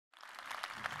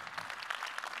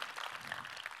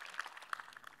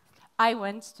I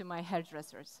went to my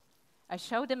hairdressers. I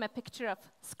showed them a picture of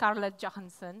Scarlett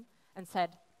Johansson and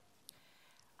said,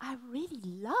 I really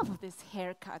love this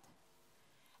haircut.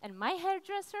 And my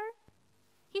hairdresser,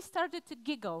 he started to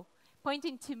giggle,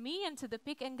 pointing to me and to the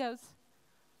pic and goes,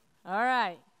 all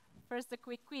right, first a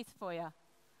quick quiz for you.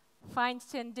 Find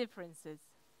 10 differences.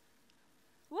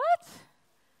 What?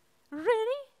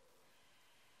 Really?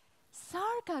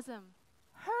 Sarcasm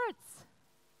hurts.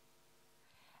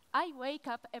 I wake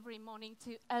up every morning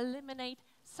to eliminate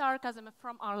sarcasm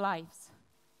from our lives.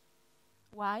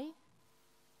 Why?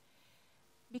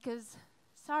 Because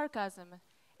sarcasm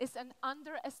is an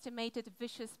underestimated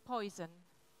vicious poison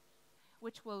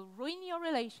which will ruin your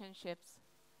relationships,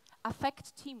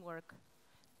 affect teamwork,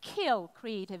 kill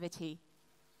creativity,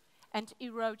 and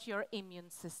erode your immune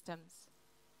systems.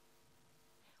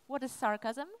 What is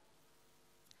sarcasm?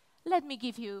 Let me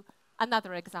give you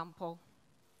another example.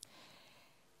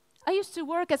 I used to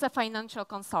work as a financial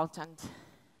consultant.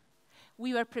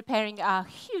 We were preparing a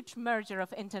huge merger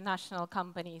of international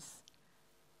companies.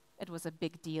 It was a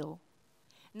big deal.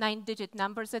 9-digit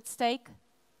numbers at stake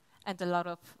and a lot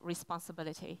of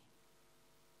responsibility.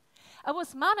 I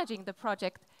was managing the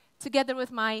project together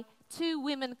with my 2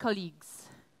 women colleagues.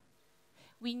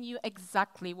 We knew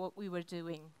exactly what we were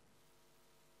doing.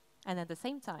 And at the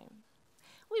same time,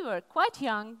 we were quite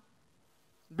young,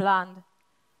 blonde,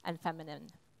 and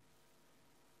feminine.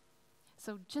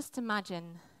 So just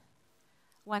imagine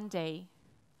one day,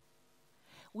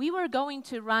 we were going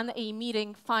to run a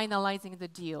meeting finalizing the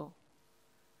deal.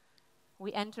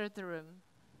 We entered the room.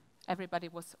 Everybody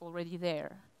was already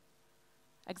there.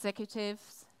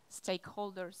 Executives,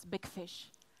 stakeholders, big fish.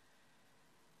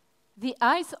 The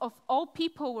eyes of all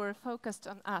people were focused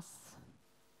on us.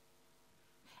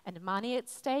 And money at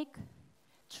stake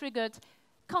triggered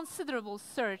considerable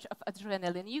surge of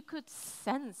adrenaline. You could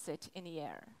sense it in the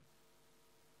air.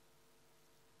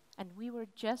 And we were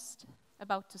just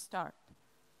about to start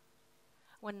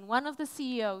when one of the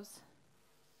CEOs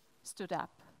stood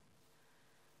up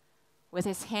with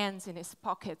his hands in his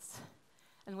pockets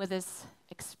and with this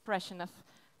expression of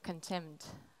contempt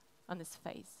on his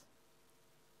face.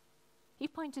 He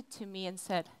pointed to me and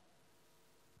said,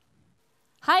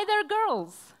 "Hi there,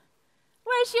 girls.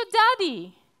 Where's your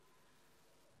daddy?"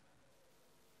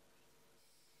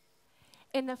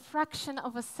 In a fraction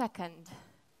of a second,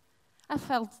 I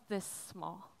felt this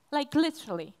small, like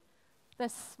literally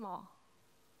this small.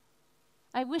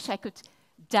 I wish I could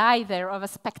die there of a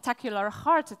spectacular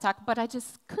heart attack, but I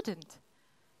just couldn't.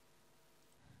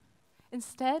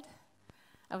 Instead,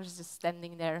 I was just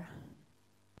standing there,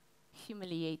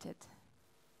 humiliated.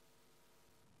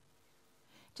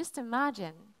 Just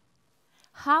imagine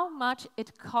how much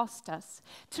it cost us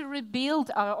to rebuild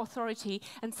our authority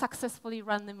and successfully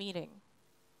run the meeting.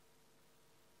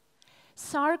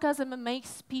 Sarcasm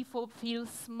makes people feel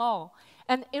small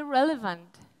and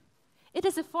irrelevant. It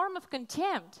is a form of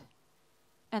contempt.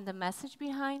 And the message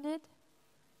behind it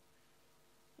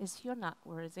is you're not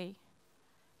worthy.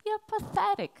 You're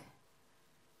pathetic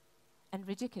and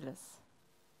ridiculous.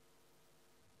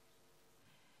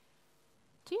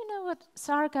 Do you know what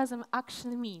sarcasm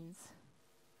actually means?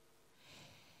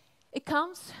 It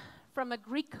comes from a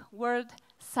Greek word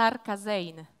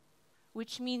sarkazein,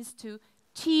 which means to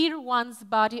tear one's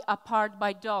body apart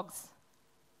by dogs.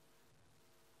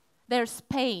 There's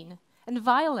pain and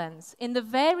violence in the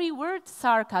very word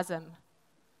sarcasm.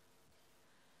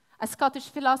 A Scottish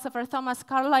philosopher, Thomas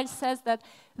Carlyle, says that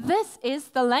this is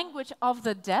the language of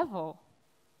the devil.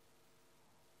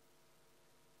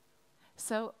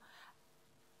 So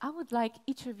I would like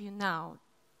each of you now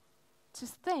to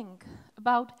think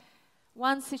about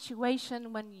one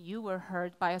situation when you were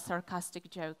hurt by a sarcastic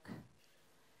joke.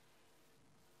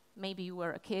 Maybe you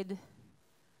were a kid,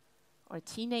 or a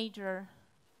teenager,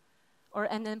 or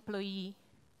an employee,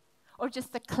 or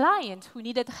just a client who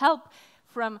needed help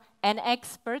from an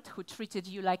expert who treated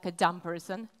you like a dumb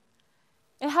person.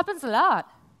 It happens a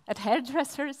lot at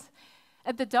hairdressers,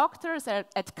 at the doctors,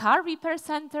 at car repair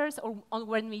centers, or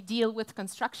when we deal with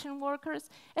construction workers.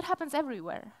 It happens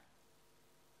everywhere.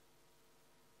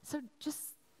 So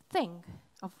just think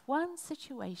of one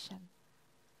situation.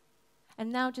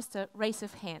 And now just a raise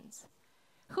of hands.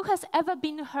 Who has ever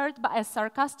been hurt by a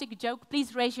sarcastic joke?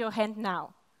 Please raise your hand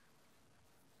now.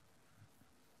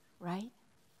 Right?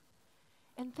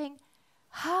 And think,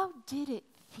 how did it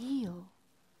feel?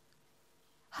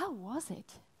 How was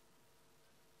it?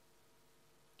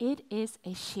 It is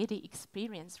a shitty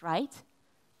experience, right?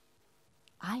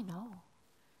 I know.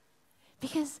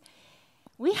 Because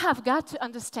we have got to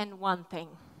understand one thing.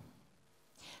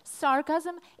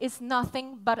 Sarcasm is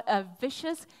nothing but a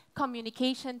vicious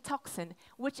communication toxin,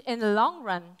 which in the long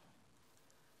run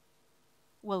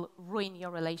will ruin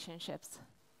your relationships.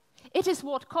 It is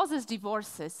what causes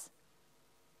divorces.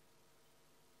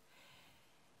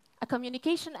 A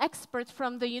communication expert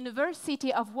from the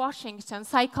University of Washington,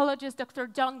 psychologist Dr.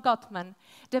 John Gottman,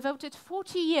 devoted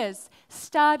 40 years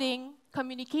studying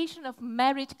communication of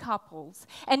married couples,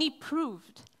 and he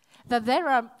proved that there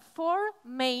are 4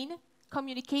 main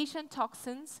communication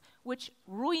toxins which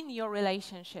ruin your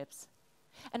relationships.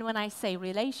 And when I say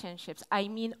relationships, I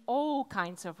mean all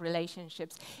kinds of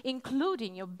relationships,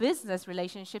 including your business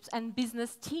relationships and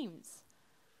business teams.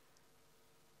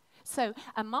 So,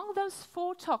 among those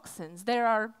 4 toxins, there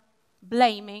are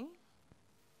blaming,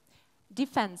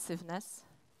 defensiveness,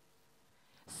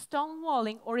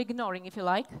 stonewalling or ignoring, if you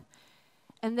like,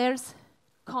 and there's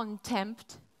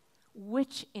contempt,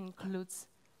 which includes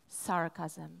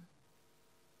sarcasm.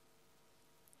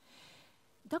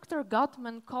 Dr.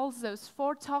 Gottman calls those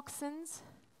 4 toxins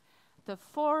the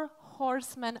 4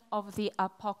 horsemen of the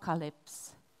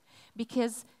apocalypse,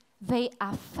 because they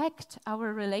affect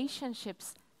our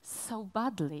relationships so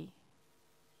badly.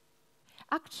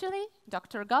 Actually,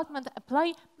 Dr. Gottman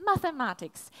applied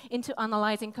mathematics into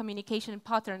analyzing communication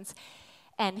patterns,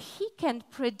 and he can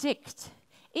predict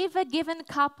if a given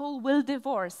couple will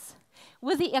divorce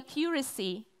with the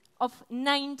accuracy of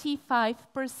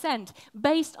 95%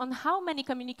 based on how many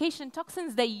communication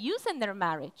toxins they use in their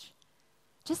marriage.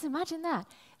 Just imagine that,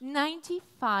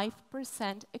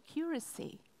 95%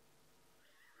 accuracy.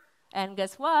 And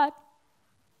guess what?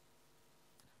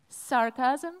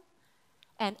 Sarcasm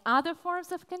and other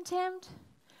forms of contempt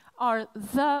are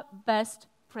the best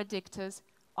predictors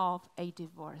of a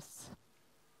divorce.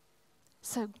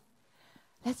 So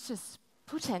let's just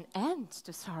put an end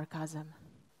to sarcasm.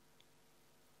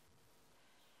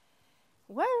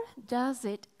 Where does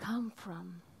it come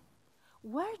from?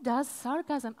 Where does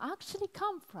sarcasm actually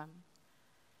come from?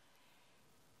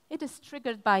 It is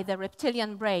triggered by the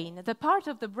reptilian brain, the part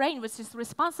of the brain which is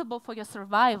responsible for your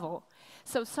survival.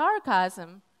 So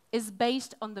sarcasm is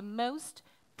based on the most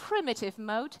primitive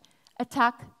mode,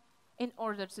 attack in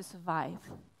order to survive.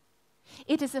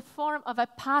 It is a form of a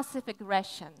passive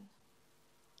aggression.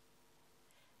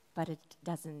 But it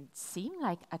doesn't seem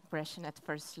like aggression at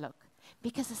first look,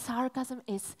 because the sarcasm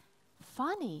is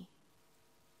funny,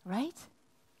 right?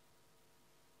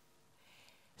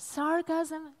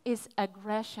 Sarcasm is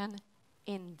aggression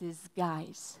in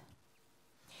disguise.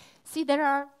 See, there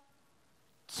are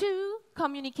 2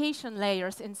 communication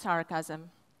layers in sarcasm.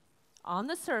 On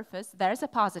the surface, there's a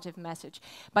positive message,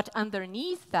 but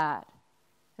underneath that,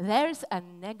 there's a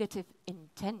negative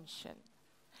intention.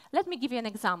 Let me give you an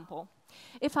example.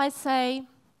 If I say,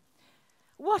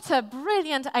 "What a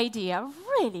brilliant idea,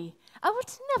 really, I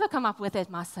would never come up with it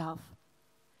myself."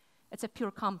 It's a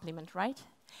pure compliment, right?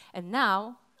 And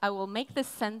now, I will make this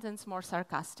sentence more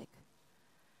sarcastic.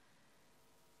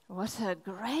 "What a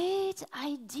great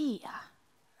idea,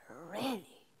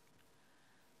 really.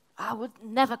 I would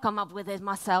never come up with it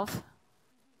myself."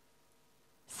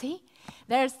 See,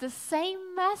 there's the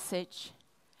same message,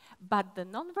 but the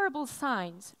nonverbal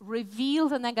signs reveal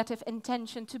the negative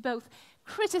intention to both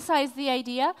criticize the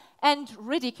idea and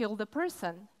ridicule the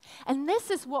person. And this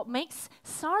is what makes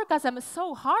sarcasm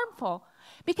so harmful,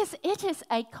 because it is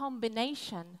a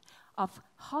combination of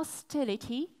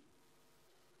hostility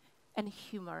and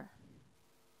humor.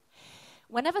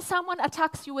 Whenever someone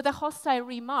attacks you with a hostile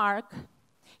remark,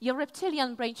 your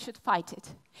reptilian brain should fight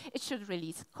it. It should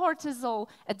release cortisol,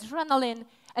 adrenaline,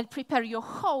 and prepare your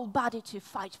whole body to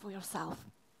fight for yourself.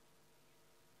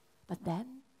 But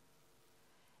then,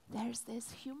 there's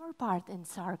this humor part in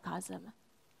sarcasm,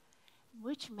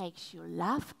 which makes you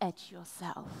laugh at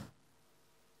yourself.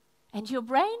 And your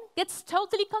brain gets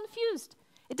totally confused.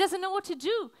 It doesn't know what to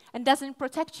do and doesn't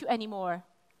protect you anymore.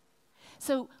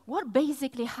 So what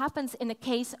basically happens in a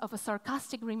case of a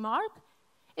sarcastic remark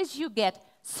is you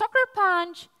get sucker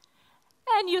punch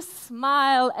and you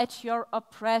smile at your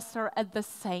oppressor at the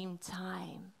same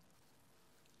time.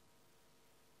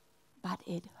 But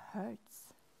it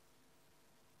hurts.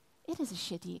 It is a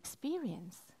shitty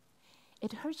experience.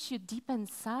 It hurts you deep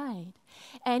inside,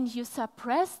 and you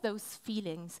suppress those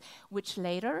feelings, which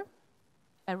later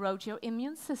erode your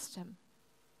immune system.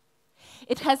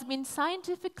 It has been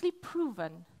scientifically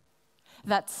proven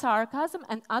that sarcasm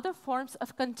and other forms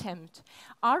of contempt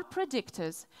are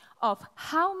predictors of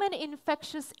how many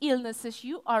infectious illnesses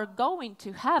you are going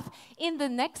to have in the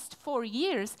next 4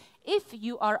 years if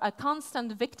you are a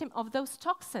constant victim of those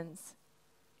toxins.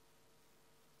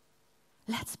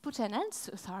 Let's put an end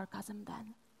to sarcasm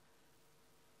then.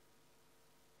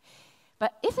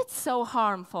 But if it's so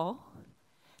harmful,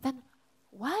 then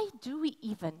why do we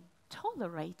even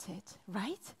tolerate it,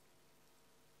 right?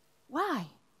 Why?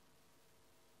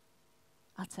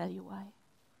 I'll tell you why.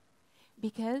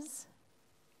 Because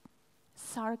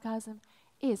sarcasm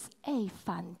is a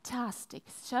fantastic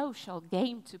social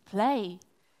game to play.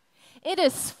 It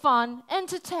is fun,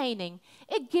 entertaining.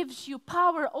 It gives you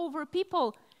power over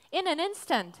people in an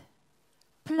instant.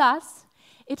 Plus,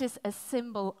 it is a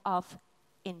symbol of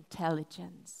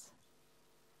intelligence.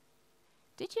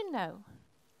 Did you know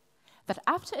that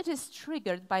after it is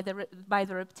triggered by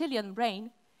the reptilian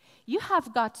brain, you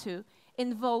have got to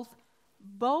involve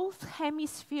both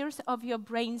hemispheres of your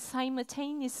brain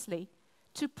simultaneously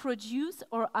to produce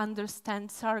or understand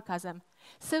sarcasm?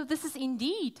 So this is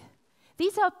indeed,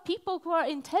 these are people who are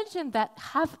intelligent, that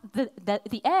have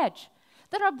the edge,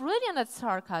 that are brilliant at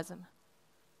sarcasm.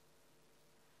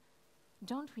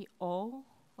 Don't we all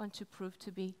want to prove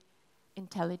to be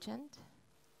intelligent?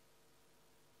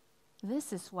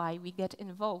 This is why we get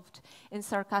involved in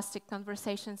sarcastic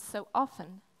conversations so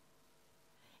often.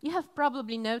 You have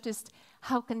probably noticed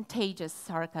how contagious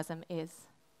sarcasm is.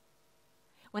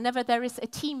 Whenever there is a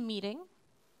team meeting,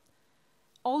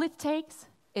 all it takes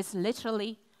is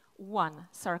literally one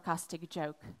sarcastic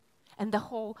joke, and the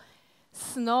whole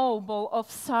snowball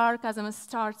of sarcasm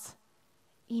starts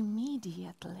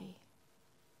immediately.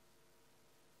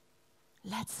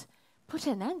 Let's put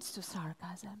an end to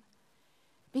sarcasm,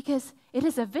 because it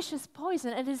is a vicious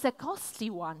poison and it is a costly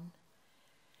one.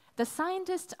 The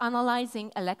scientists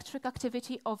analyzing electric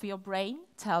activity of your brain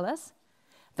tell us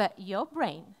that your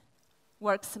brain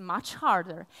works much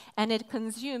harder and it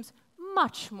consumes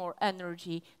much more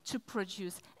energy to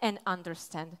produce and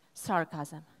understand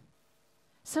sarcasm.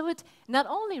 So it not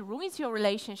only ruins your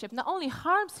relationship, not only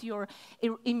harms your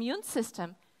immune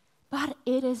system, but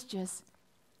it is just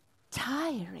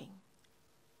tiring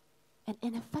and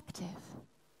ineffective.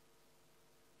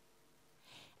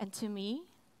 And to me,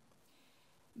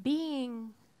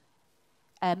 being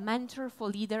a mentor for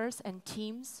leaders and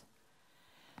teams,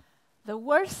 the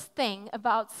worst thing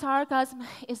about sarcasm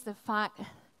is the fact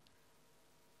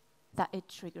that it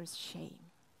triggers shame.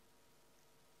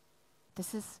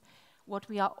 This is what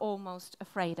we are almost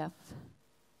afraid of,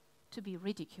 to be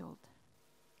ridiculed.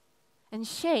 And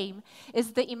shame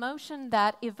is the emotion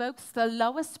that evokes the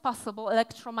lowest possible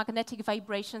electromagnetic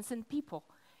vibrations in people.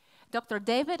 Dr.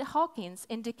 David Hawkins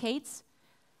indicates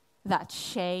that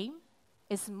shame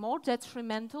is more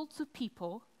detrimental to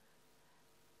people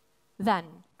than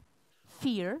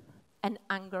fear and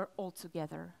anger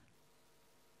altogether.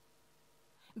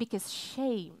 Because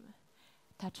shame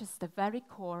touches the very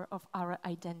core of our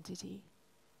identity.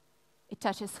 It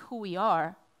touches who we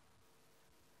are,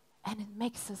 and it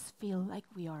makes us feel like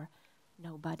we are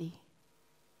nobody.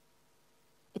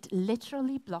 It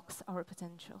literally blocks our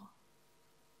potential.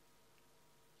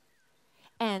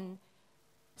 And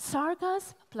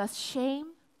sarcasm plus shame,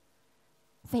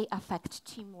 they affect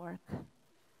teamwork.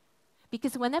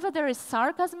 Because whenever there is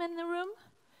sarcasm in the room,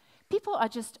 people are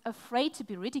just afraid to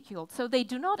be ridiculed. So they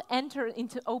do not enter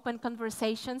into open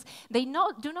conversations, they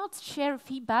do not share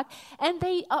feedback, and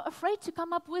they are afraid to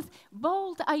come up with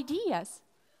bold ideas,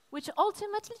 which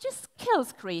ultimately just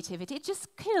kills creativity. It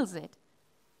just kills it.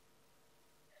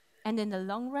 And in the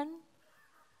long run,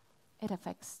 it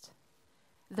affects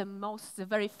the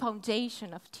very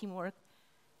foundation of teamwork,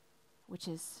 which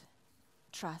is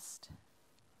trust.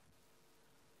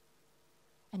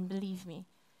 And believe me,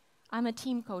 I'm a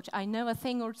team coach. I know a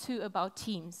thing or two about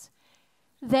teams.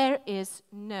 There is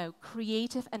no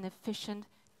creative and efficient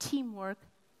teamwork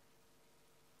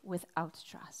without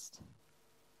trust.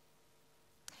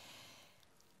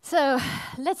 So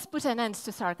let's put an end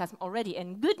to sarcasm already.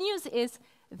 And good news is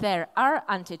there are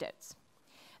antidotes.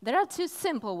 There are two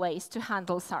simple ways to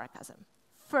handle sarcasm.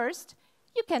 First,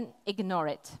 you can ignore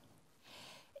it.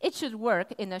 It should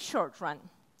work in a short run.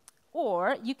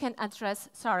 Or you can address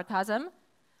sarcasm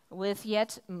with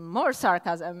yet more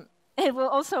sarcasm. It will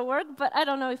also work, but I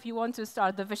don't know if you want to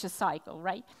start the vicious cycle,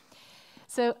 right?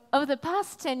 So over the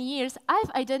past 10 years, I've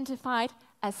identified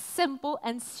a simple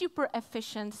and super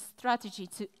efficient strategy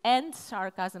to end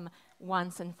sarcasm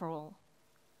once and for all.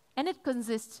 And it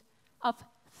consists of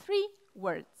 3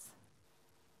 words: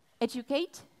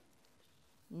 educate,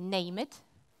 name it,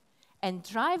 and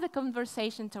drive the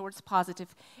conversation towards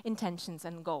positive intentions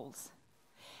and goals.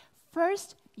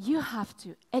 First, you have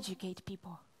to educate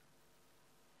people.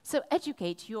 So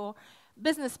educate your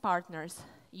business partners,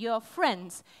 your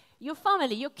friends, your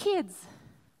family, your kids.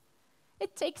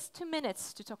 It takes 2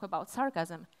 minutes to talk about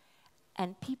sarcasm.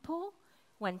 And people,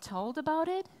 when told about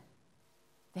it,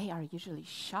 they are usually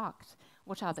shocked.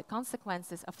 what are the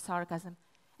consequences of sarcasm,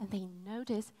 and they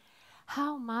notice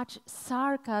how much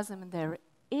sarcasm there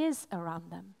is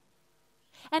around them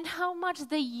and how much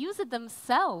they use it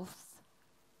themselves,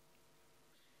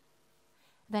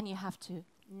 then you have to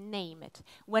name it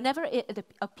whenever it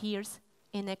appears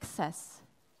in excess.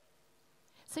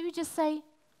 So you just say,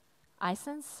 I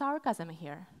sense sarcasm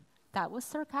here. That was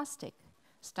sarcastic.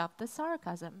 Stop the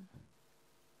sarcasm.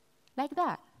 Like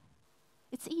that.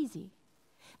 It's easy.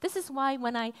 This is why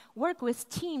when I work with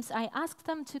teams, I ask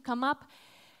them to come up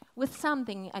with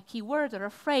something, a keyword or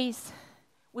a phrase,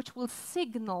 which will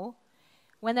signal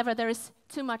whenever there is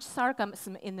too much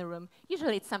sarcasm in the room.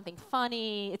 Usually it's something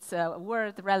funny, it's a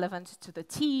word relevant to the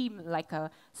team, like a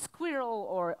squirrel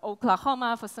or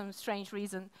Oklahoma for some strange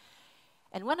reason.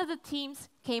 And one of the teams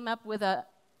came up with a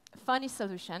funny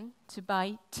solution to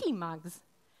buy tea mugs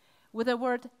with the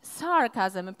word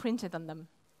sarcasm printed on them.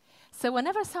 So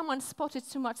whenever someone spotted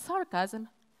too much sarcasm,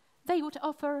 they would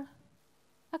offer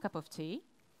a cup of tea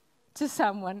to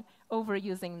someone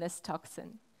overusing this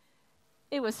toxin.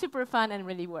 It was super fun and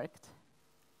really worked.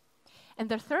 And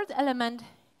the third element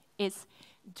is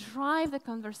drive the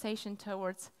conversation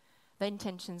towards the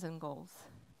intentions and goals.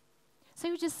 So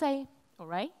you just say, all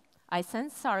right, I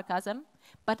sense sarcasm,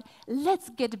 but let's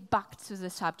get back to the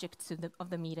subject of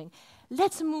the meeting.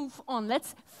 Let's move on.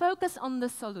 Let's focus on the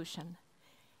solution.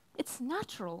 It's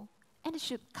natural, and it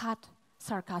should cut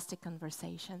sarcastic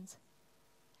conversations.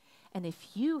 And if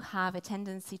you have a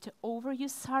tendency to overuse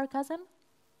sarcasm,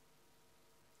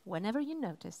 whenever you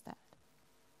notice that,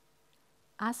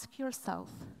 ask yourself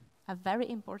a very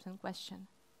important question.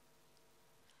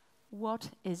 What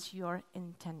is your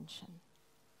intention?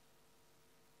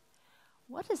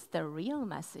 What is the real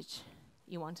message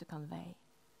you want to convey?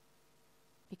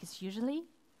 Because usually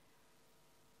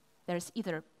there's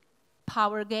either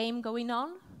power game going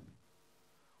on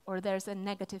or there's a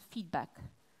negative feedback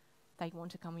that you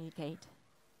want to communicate.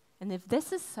 And if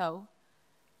this is so,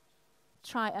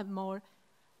 try a more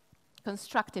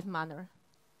constructive manner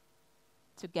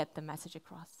to get the message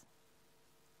across.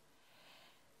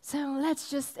 So let's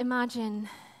just imagine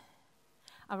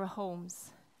our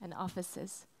homes and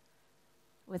offices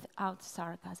without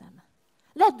sarcasm.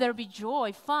 Let there be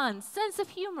joy, fun, sense of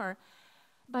humor,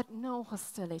 but no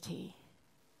hostility.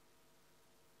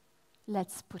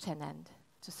 Let's put an end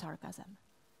to sarcasm.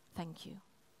 Thank you.